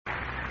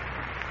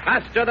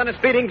Faster than a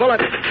speeding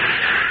bullet.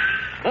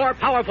 More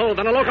powerful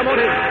than a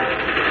locomotive.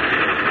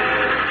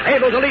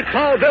 Able to leap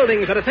tall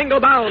buildings at a single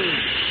bound.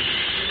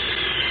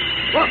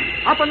 Look,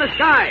 up in the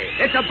sky.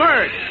 It's a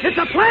bird. It's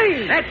a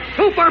plane. It's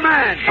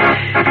Superman.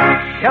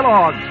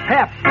 Kellogg's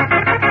Pep.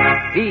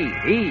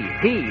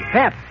 P-E-P,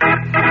 Pep.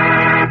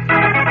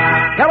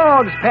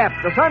 Kellogg's Pep,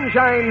 the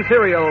Sunshine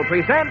Cereal,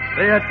 presents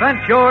The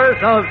Adventures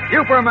of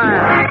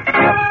Superman.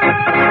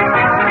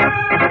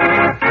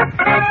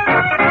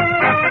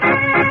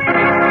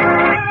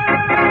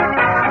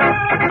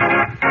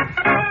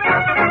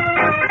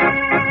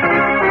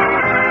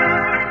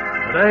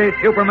 Today,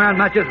 Superman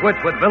matches wits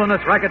with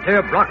villainous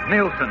racketeer Brock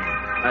Nielsen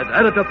as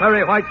Editor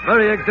Perry White's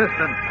very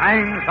existence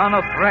hangs on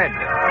a thread.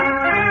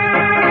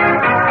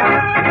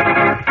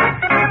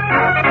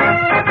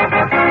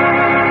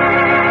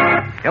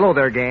 Hello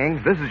there,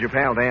 gang. This is your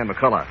pal, Dan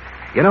McCullough.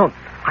 You know,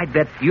 I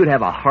bet you'd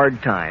have a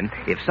hard time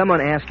if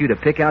someone asked you to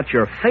pick out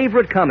your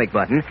favorite comic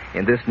button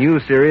in this new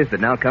series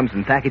that now comes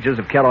in packages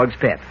of Kellogg's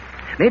Pep.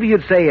 Maybe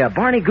you'd say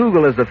Barney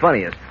Google is the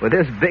funniest, with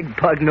his big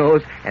pug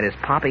nose and his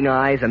popping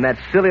eyes and that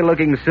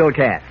silly-looking silk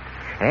hat.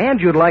 And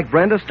you'd like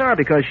Brenda Starr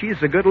because she's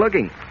so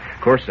good-looking.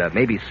 Of course,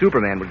 maybe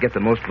Superman would get the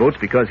most votes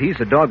because he's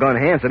so doggone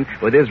handsome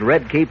with his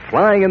red cape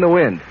flying in the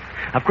wind.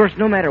 Of course,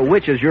 no matter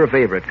which is your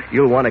favorite,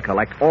 you'll want to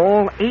collect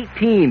all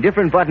 18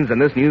 different buttons in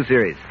this new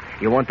series.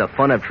 You'll want the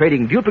fun of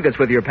trading duplicates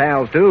with your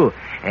pals, too.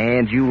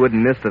 And you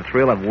wouldn't miss the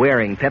thrill of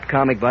wearing Pep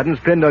comic buttons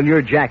pinned on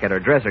your jacket or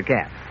dress or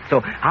cap. So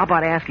how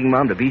about asking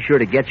Mom to be sure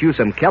to get you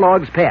some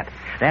Kellogg's Pep?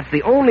 That's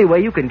the only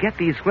way you can get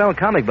these swell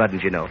comic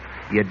buttons, you know.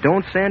 You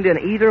don't send in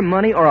either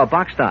money or a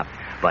box stop.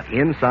 But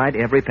inside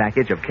every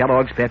package of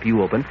Kellogg's Pep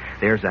you open,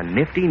 there's a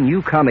nifty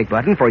new comic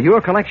button for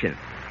your collection.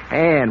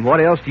 And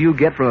what else do you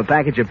get from a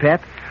package of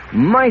Pep?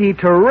 Mighty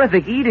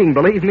terrific eating,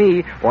 believe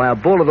me. Why, a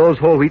bowl of those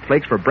whole wheat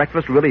flakes for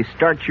breakfast really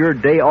starts your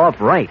day off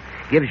right.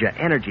 Gives you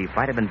energy,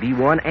 vitamin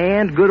B1,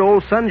 and good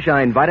old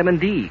sunshine, vitamin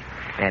D.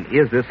 And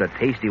is this a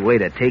tasty way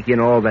to take in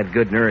all that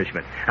good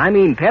nourishment? I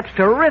mean, Pep's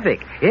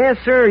terrific. Yes,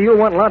 sir, you'll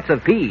want lots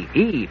of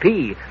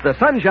P-E-P, the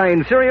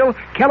Sunshine Cereal,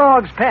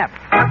 Kellogg's Pep.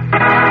 And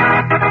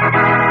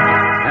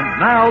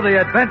now, the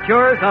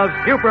adventures of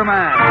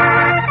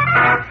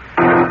Superman.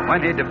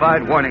 When he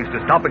defied warnings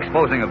to stop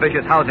exposing a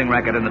vicious housing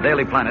racket in the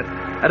Daily Planet,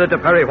 Editor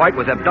Perry White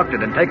was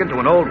abducted and taken to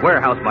an old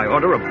warehouse by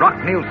order of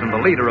Brock Nielsen, the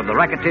leader of the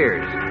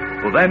racketeers,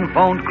 who then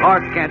phoned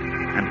Clark Kent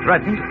and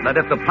threatened that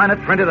if the Planet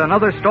printed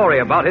another story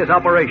about his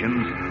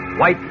operations,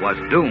 White was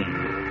doomed.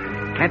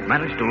 Kent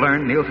managed to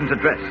learn Nielsen's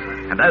address,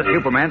 and as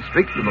Superman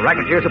streaked to the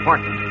racketeer's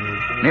apartment.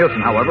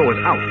 Nielsen, however, was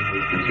out,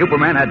 and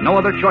Superman had no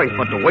other choice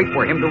but to wait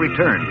for him to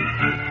return.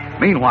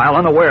 Meanwhile,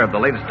 unaware of the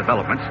latest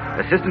developments,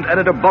 Assistant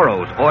Editor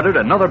Burroughs ordered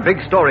another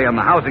big story on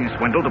the housing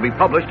swindle to be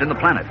published in the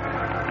Planet.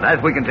 And as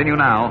we continue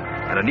now,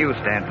 at a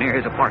newsstand near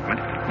his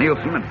apartment,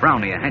 Nielsen and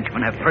Brownie, a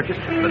henchman, have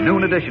purchased the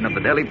noon edition of the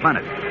Daily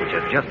Planet, which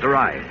has just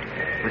arrived.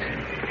 Listen.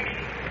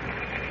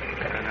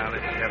 Now,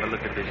 let's have a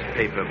look at this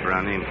paper,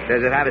 Brownie.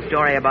 Does it have a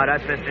story about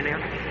us, Mr. Neal?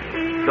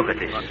 Look at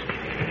this.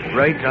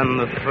 Right on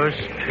the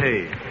first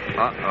page.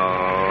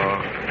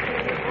 Uh-oh.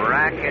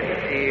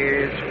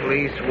 Racketeers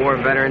fleece war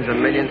veterans of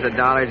millions of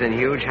dollars in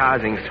huge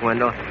housing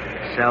swindle.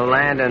 Sell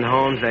land and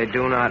homes they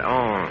do not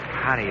own.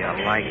 How do you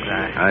like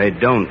that? I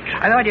don't.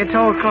 I thought you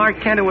told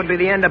Clark Kent it would be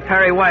the end of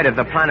Perry White if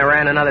the Planet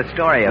ran another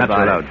story Not about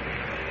so it. loud.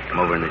 Come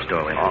over in this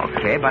doorway.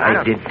 Okay, but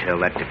I did tell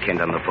that to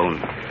Kent on the phone.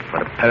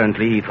 But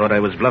apparently he thought I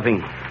was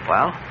bluffing.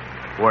 Well,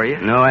 were you?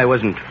 No, I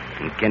wasn't.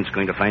 And Kent's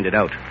going to find it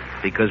out.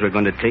 Because we're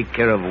going to take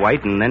care of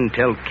White and then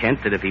tell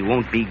Kent that if he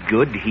won't be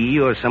good, he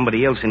or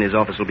somebody else in his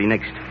office will be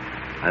next.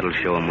 That'll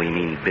show him we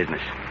mean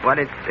business. But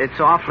it's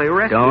awfully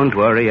risky. Don't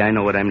worry, I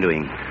know what I'm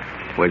doing.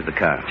 Where's the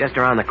car? Just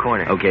around the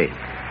corner. Okay.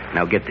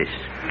 Now get this.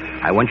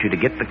 I want you to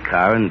get the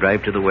car and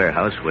drive to the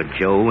warehouse where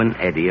Joe and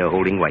Eddie are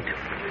holding White.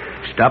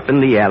 Stop in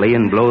the alley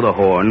and blow the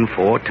horn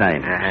 4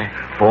 times.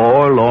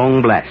 4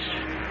 long blasts.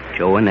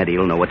 Joe and Eddie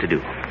will know what to do.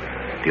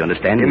 Do you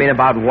understand? You mean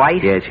about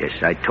White? Yes.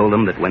 I told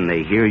them that when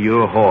they hear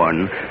your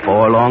horn,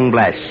 4 long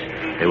blasts,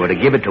 they were to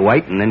give it to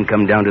White and then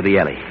come down to the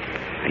alley.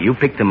 Now, you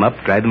pick them up,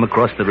 drive them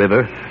across the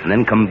river, and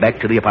then come back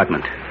to the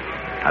apartment.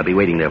 I'll be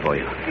waiting there for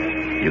you.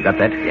 You got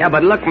that? Yeah,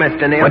 but look,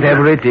 Mr. Neal.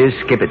 Whatever it is,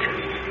 skip it.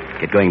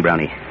 Get going,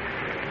 Brownie.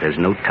 There's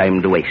no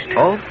time to waste.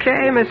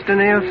 Okay, Mr.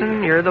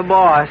 Nielsen, you're the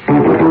boss.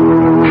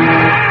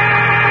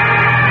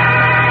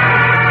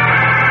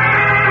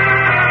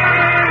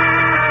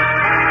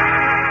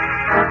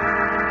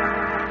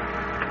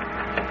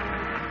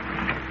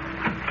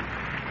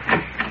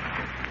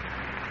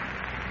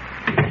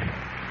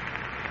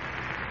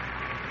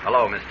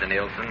 Hello, Mr.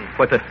 Nielsen.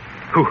 What the...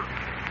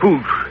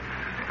 Who?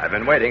 I've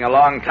been waiting a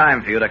long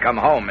time for you to come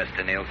home,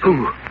 Mr.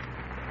 Nielsen.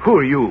 Who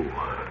are you?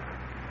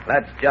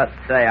 Let's just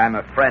say I'm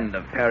a friend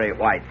of Perry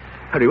White's.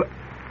 How do you...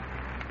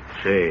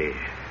 Say,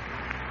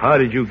 how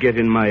did you get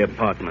in my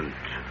apartment?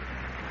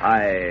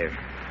 I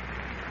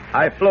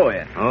flew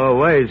in. Oh,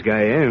 wise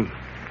guy, eh?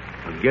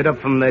 Well, get up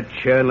from that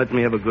chair and let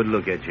me have a good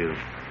look at you.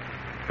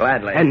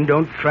 Gladly. And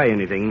don't try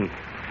anything.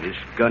 This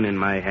gun in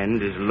my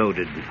hand is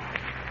loaded.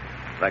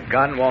 The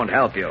gun won't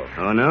help you.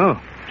 Oh, no?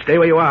 Stay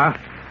where you are.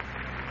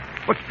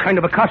 What kind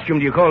of a costume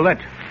do you call that?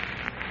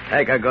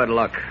 Take a good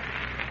look.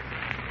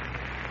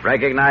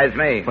 Recognize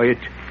me? Why,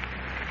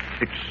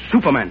 it's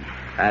Superman.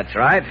 That's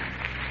right.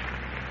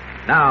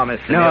 Now,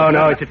 Mr. No,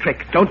 Nielsen. it's a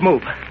trick. Don't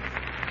move.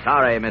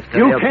 Sorry, Mr.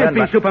 You Nielsen, can't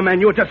be but Superman.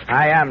 You're just...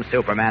 I am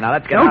Superman. Now,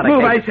 let's get Don't out of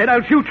move, case. I said.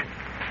 I'll shoot.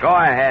 Go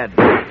ahead.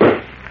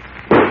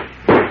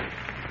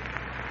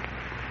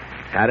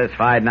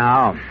 Satisfied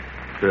now?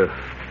 The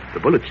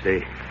bullets,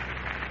 they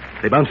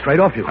bounced right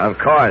off you. Of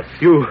course.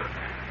 You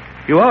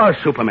are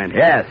Superman.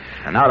 Yes.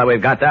 And now that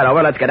we've got that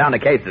over, let's get down to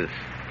cases.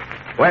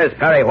 Where's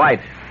Perry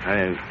White?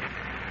 I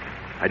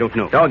don't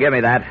know. Don't give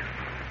me that.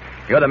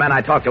 You're the man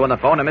I talked to on the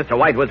phone, and Mr.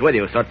 White was with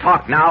you. So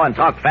talk now and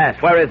talk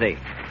fast. Where is he?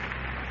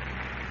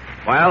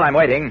 Well, I'm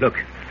waiting. Look,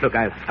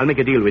 I'll make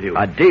a deal with you.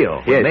 A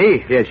deal? Yes, With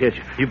me? Yes.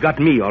 You've got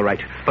me, all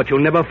right. But you'll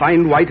never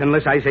find White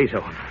unless I say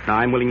so. Now,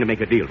 I'm willing to make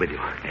a deal with you.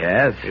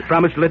 Yes. You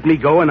promise to let me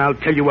go, and I'll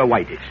tell you where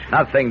White is.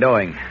 Nothing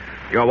doing.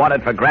 You're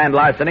wanted for grand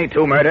larceny,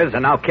 2 murders,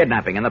 and now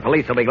kidnapping, and the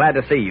police will be glad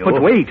to see you.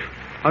 But wait.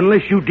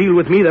 Unless you deal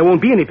with me, there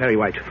won't be any Perry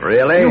White.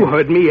 Really? You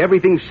heard me.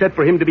 Everything's set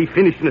for him to be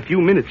finished in a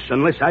few minutes,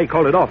 unless I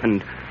call it off.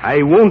 And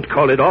I won't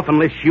call it off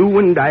unless you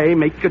and I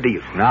make a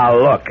deal. Now,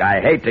 look,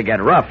 I hate to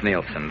get rough,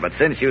 Nielsen, but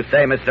since you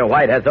say Mr.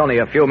 White has only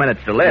a few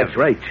minutes to live... That's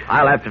right.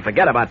 I'll have to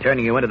forget about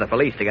turning you into the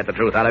police to get the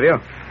truth out of you.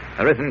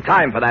 There isn't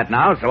time for that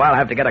now, so I'll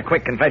have to get a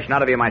quick confession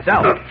out of you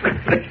myself.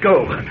 Let's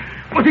go.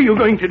 What are you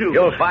going to do?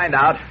 You'll find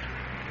out.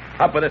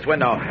 Up with this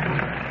window.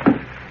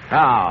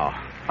 Now,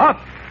 up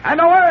and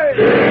away!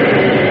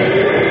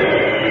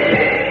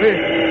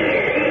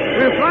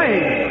 We're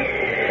flying.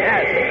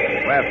 Yes,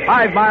 we're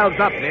 5 miles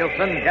up,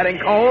 Nielsen. Getting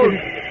cold?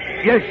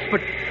 Yes,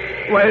 but,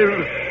 well,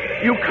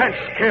 you can't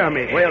scare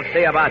me. We'll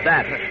see about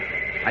that.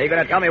 Are you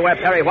going to tell me where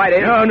Perry White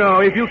is? No.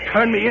 If you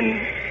turn me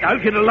in, I'll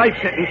get a life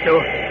sentence, so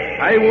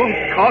I won't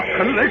talk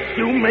unless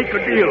you make a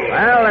deal.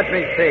 Well, let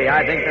me see.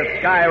 I think the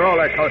Sky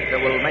roller coaster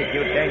will make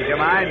you change your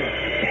mind.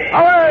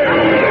 Away!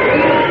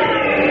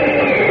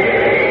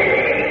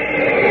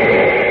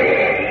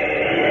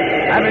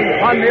 Having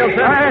fun, Nielsen?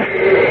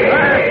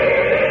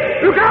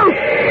 Look out!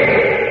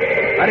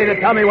 Ready to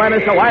tell me where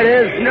Mr. White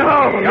is?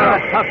 No. You're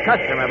a tough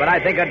customer, but I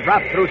think a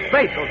drop through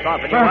space will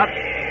soften you up.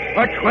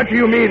 What do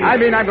you mean? I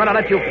mean I'm going to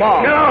let you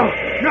fall. No,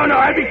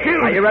 I'll be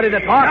killed. Are you ready to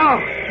talk?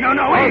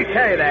 No, wait.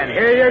 Okay, then.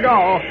 Here you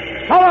go.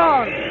 Hold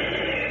on.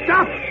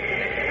 Stop!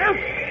 Help!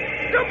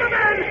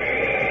 Superman!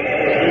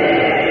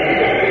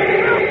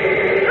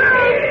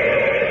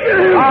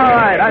 All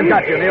right, I've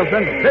got you,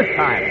 Nielsen. This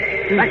time.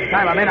 Next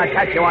time I may not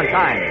catch you on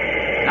time.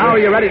 Now are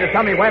you ready to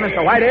tell me where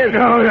Mr. White is?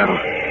 No,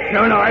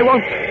 I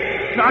won't.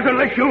 Not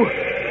unless you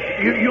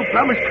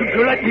promise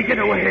to let me get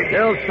away.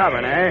 Still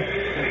stubborn,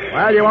 eh?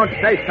 Well, you won't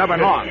stay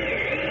stubborn long.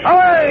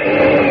 Away!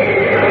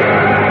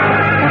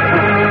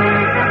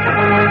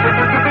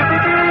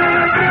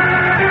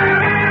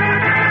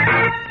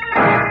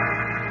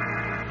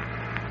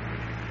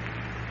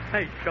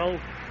 Hey, Joe,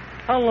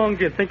 how long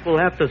do you think we'll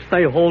have to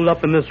stay holed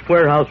up in this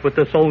warehouse with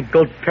this old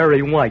goat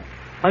Perry White?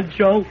 Huh,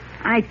 Joe?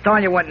 I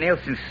told you what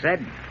Nielsen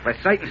said. For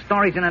certain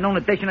stories in a noon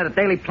edition of the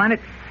Daily Planet,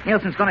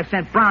 Nielsen's going to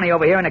send Brownie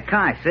over here in a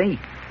car, see?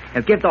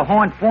 He'll give the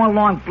horn 4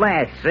 long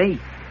blasts, see?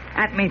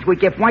 That means we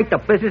give White the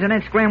business and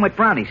then scram with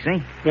Brownie,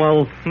 see?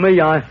 Well, me,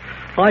 I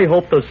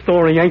hope the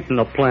story ain't in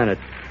the Planet.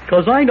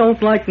 Because I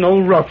don't like no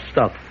rough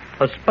stuff,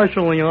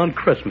 especially on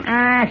Christmas.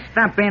 Ah,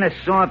 stop being a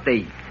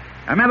softy.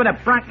 Remember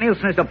that Brock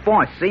Nielsen is the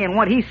boss, see? And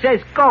what he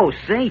says goes,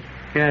 see?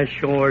 Yeah,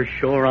 sure,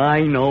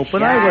 I know.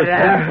 But Shut I was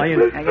up. playing...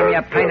 Now give me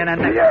a pain in the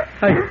neck.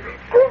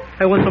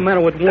 Hey, what's the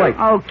matter with White?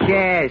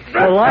 Okay,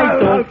 Well, I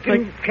don't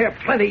think... care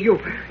plenty, you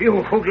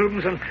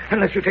hoodlums,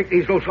 unless you take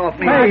these goats off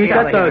me. Hey, he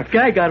got the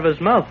gag out of his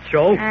mouth,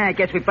 Joe. I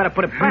guess we better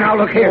put it back. Now,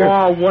 look here.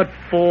 Oh, what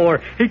for?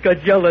 He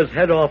could yell his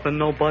head off and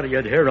nobody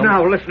would hear him.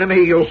 Now, listen to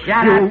me, you...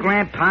 Shut you... up,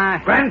 Grandpa.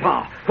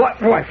 Grandpa?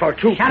 What? Why, for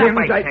 2 Shut up,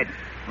 pins, I said.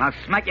 I'll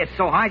smack you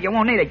so hard you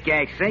won't need a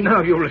gag, see?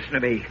 No, you listen to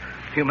me.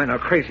 You men are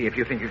crazy if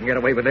you think you can get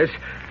away with this.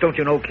 Don't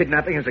you know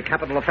kidnapping is a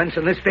capital offense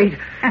in this state?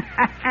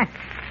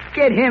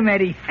 Get him,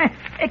 Eddie.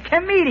 A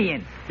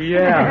comedian.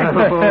 Yeah.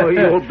 Oh,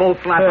 you'll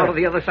both laugh out of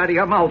the other side of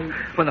your mouth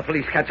when the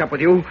police catch up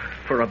with you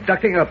for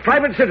abducting a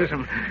private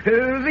citizen,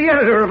 the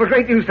editor of a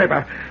great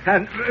newspaper.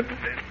 And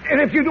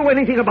if you do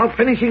anything about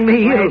finishing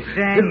me...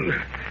 Listen,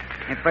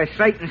 if a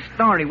certain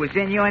story was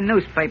in your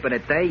newspaper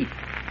today,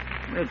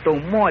 we'll do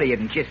more to you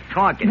than just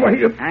talking. Why,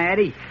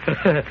 Eddie?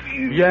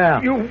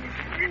 Yeah.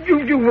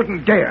 You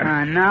wouldn't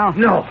dare. No?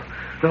 No,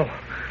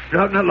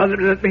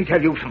 let me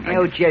tell you something.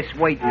 You'll just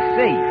wait and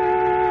see.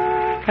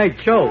 Hey,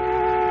 Joe,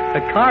 the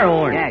car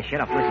horn. Yeah,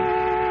 shut up, listen.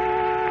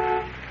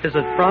 Is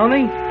it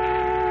Brownie?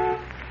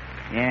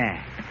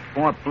 Yeah,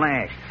 4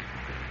 blasts.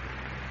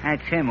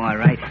 That's him, all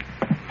right.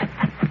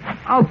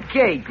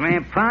 Okay,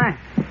 Grandpa.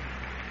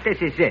 This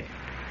is it.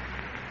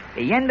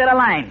 The end of the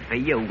line for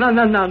you.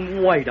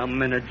 No, wait a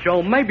minute,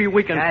 Joe. Maybe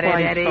we can Got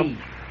find it, Eddie. some...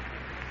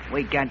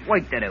 We got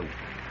work to do.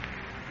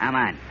 Come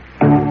on.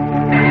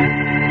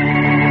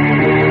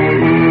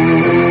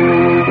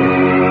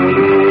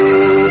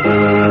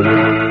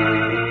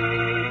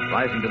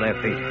 rising to their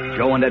feet,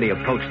 Joe and Eddie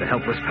approach the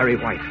helpless Perry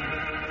White.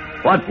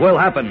 What will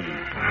happen?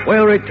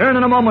 We'll return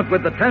in a moment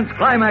with the tense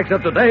climax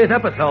of today's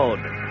episode.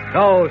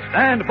 So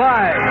stand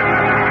by.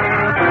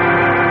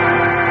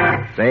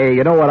 Say,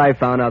 you know what I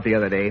found out the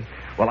other day?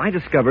 Well, I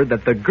discovered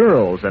that the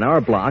girls in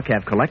our block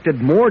have collected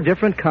more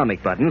different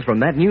comic buttons from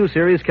that new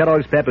series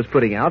Kellogg's Pep is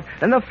putting out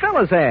than the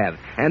fellas have.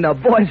 And the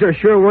boys are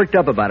sure worked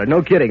up about it.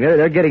 No kidding.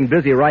 They're getting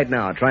busy right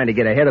now trying to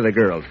get ahead of the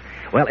girls.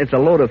 Well, it's a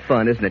load of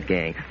fun, isn't it,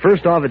 gang?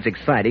 First off, it's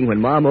exciting when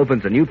Mom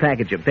opens a new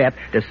package of Pep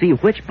to see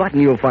which button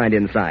you'll find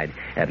inside.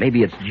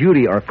 Maybe it's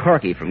Judy or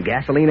Corky from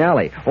Gasoline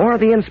Alley, or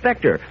the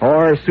Inspector,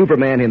 or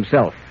Superman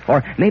himself.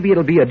 Or maybe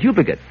it'll be a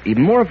duplicate.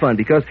 Even more fun,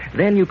 because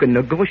then you can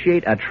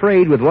negotiate a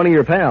trade with one of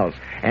your pals.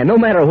 And no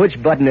matter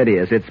which button it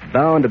is, it's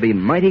bound to be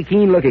mighty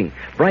keen looking.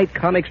 Bright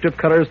comic strip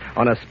colors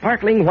on a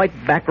sparkling white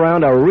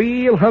background, a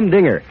real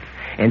humdinger.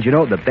 And you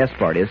know, the best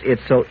part is,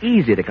 it's so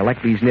easy to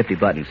collect these nifty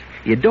buttons.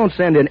 You don't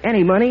send in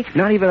any money,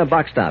 not even a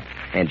box stop.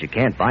 And you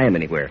can't buy them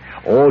anywhere.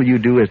 All you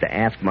do is to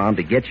ask Mom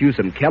to get you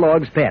some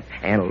Kellogg's Pep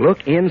and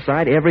look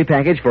inside every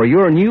package for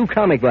your new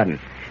comic button.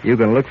 You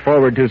can look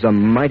forward to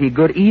some mighty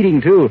good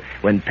eating, too,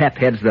 when Pep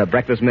heads the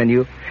breakfast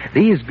menu.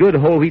 These good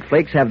whole wheat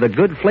flakes have the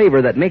good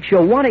flavor that makes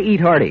you want to eat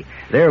hearty.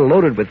 They're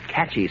loaded with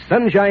catchy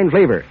sunshine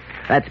flavor.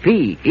 That's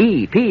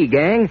P-E-P,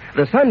 gang.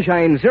 The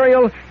Sunshine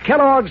Cereal,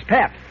 Kellogg's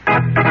Pep.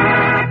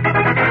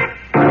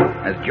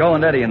 As Joe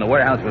and Eddie in the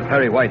warehouse with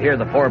Perry White hear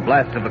the four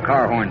blasts of the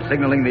car horn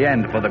signaling the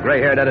end for the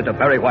gray-haired editor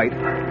Perry White,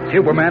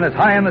 Superman is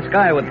high in the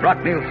sky with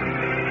Brock Nielsen,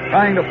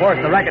 trying to force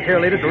the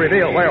racketeer leader to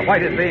reveal where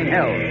White is being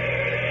held.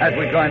 As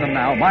we join them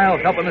now,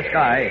 miles up in the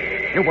sky,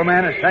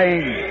 Superman is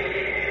saying,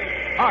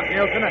 "Talk,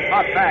 Nielsen, and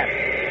talk fast,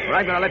 or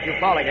I'm going to let you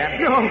fall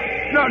again." No,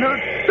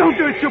 don't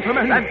do it,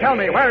 Superman. Then tell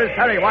me, where is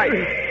Perry White?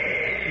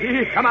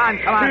 Come on,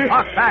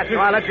 talk fast, or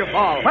I'll let you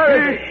fall.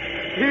 Where is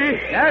he?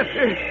 Yes?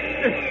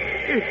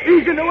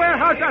 He's in the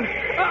warehouse on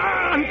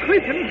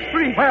Clinton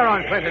Street. Where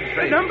on Clinton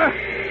Street?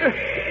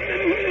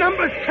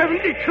 Number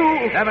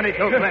 72. 72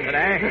 Clinton,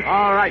 eh?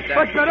 All right, then.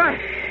 But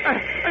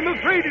I'm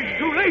afraid it's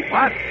too late.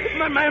 What?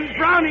 My man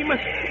Brownie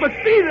must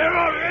be there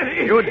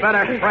already. You'd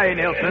better pray,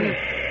 Nielsen.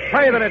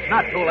 Pray that it's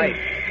not too late.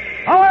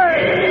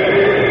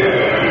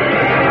 Away!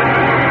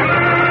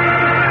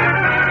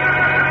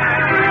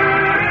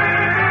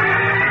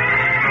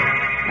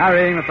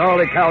 Carrying the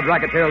thoroughly cowed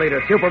racketeer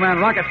leader, Superman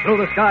rockets through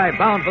the sky,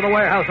 bound for the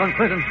warehouse on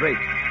Clinton Street,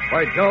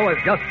 where Joe has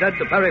just said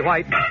to Perry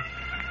White,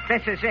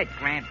 "This is it,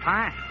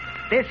 Grandpa.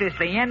 This is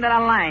the end of the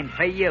line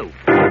for you."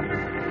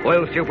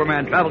 Will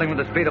Superman, traveling with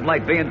the speed of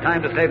light, be in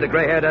time to save the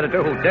gray-haired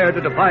editor who dared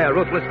to defy a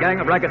ruthless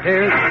gang of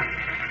racketeers?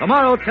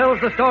 Tomorrow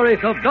tells the story,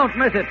 so don't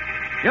miss it.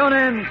 Tune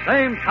in,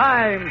 same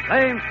time,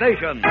 same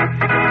station.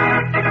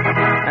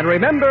 And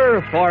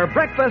remember, for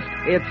breakfast,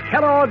 it's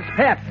Kellogg's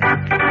Pep.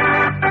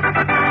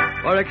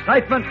 For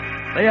excitement,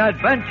 the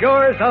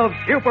adventures of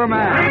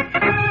Superman.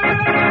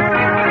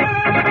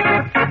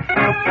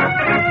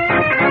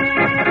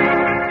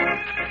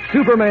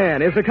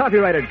 Superman is a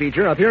copyrighted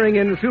feature appearing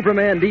in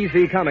Superman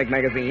DC comic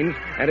magazines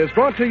and is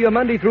brought to you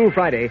Monday through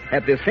Friday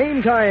at the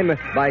same time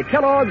by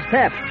Kellogg's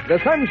Pep, the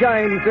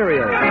Sunshine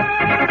Cereal.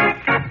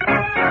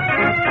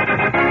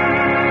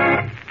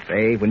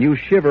 Say, when you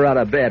shiver out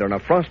of bed on a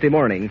frosty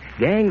morning,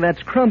 gang,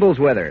 that's Crumbles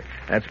weather.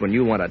 That's when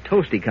you want a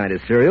toasty kind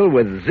of cereal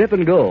with zip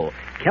and go.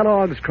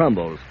 Kellogg's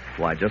Crumbles.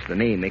 Why, just the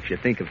name makes you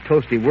think of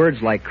toasty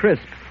words like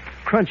crisp,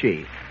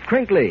 crunchy,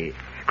 crinkly.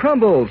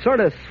 Crumbles, sort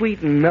of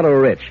sweet and mellow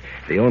rich.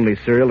 The only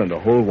cereal in the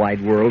whole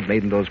wide world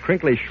made in those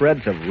crinkly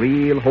shreds of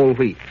real whole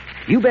wheat.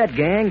 You bet,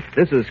 gang,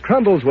 this is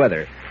Crumbles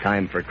weather.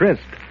 Time for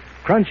crisp,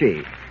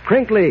 crunchy,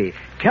 crinkly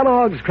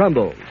Kellogg's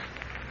Crumbles.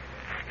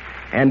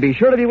 And be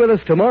sure to be with us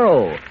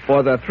tomorrow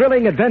for the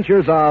thrilling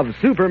adventures of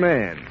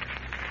Superman.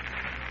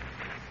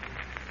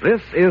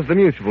 This is the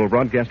Mutual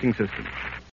Broadcasting System.